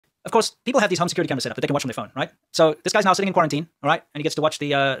of course, people have these home security cameras set up that they can watch from their phone, right? So this guy's now sitting in quarantine, all right, and he gets to watch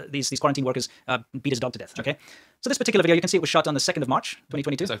these quarantine workers beat his dog to death. Okay. So this particular video, you can see it was shot on the 2nd of March,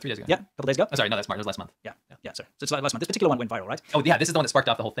 2022. So 3 days ago. Yeah, a couple days ago. Oh, sorry, no, that's March. It was last month. Yeah. So it's last month. This particular one went viral, right? Oh, yeah, this is the one that sparked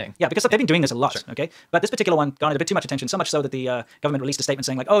off the whole thing. Yeah, because look, they've been doing this a lot, okay? But this particular one garnered a bit too much attention, so much so that the government released a statement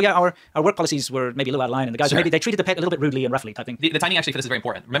saying like, oh yeah, our work policies were maybe a little out of line, and the guys maybe they treated the pet a little bit rudely and roughly type thing. The timing actually for this is very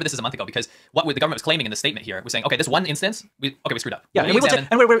important. Remember, this is a month ago, because what the government was claiming in the statement here was saying, okay, this one instance, we screwed up. Yeah,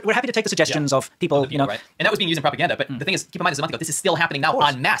 and we're happy to take the suggestions of people, you know. Right. And that was being used in propaganda, but the thing is, keep in mind, this is a month ago. This is still happening now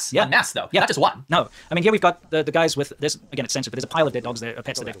en masse. Yeah. En masse, though. Yeah. Not just one. No. I mean, here we've got the guys with this, again, it's censored, but there's a pile of dead dogs there,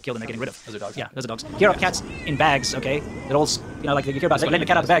 pets that they've killed and they're getting rid of. Those are dogs. Yeah, those are dogs. Here are cats in bags, okay? They're all, you know, like you hear about letting the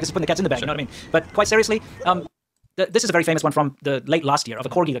cat out of the bag, this is putting the cats in the bag, you know what I mean? But quite seriously, this is a very famous one from the late last year of a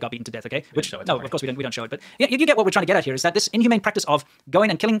corgi that got beaten to death, okay? Which, no, of course we don't show it, but you get what we're trying to get at here, is that this inhumane practice of going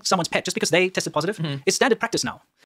and killing someone's pet just because they tested positive is standard practice now.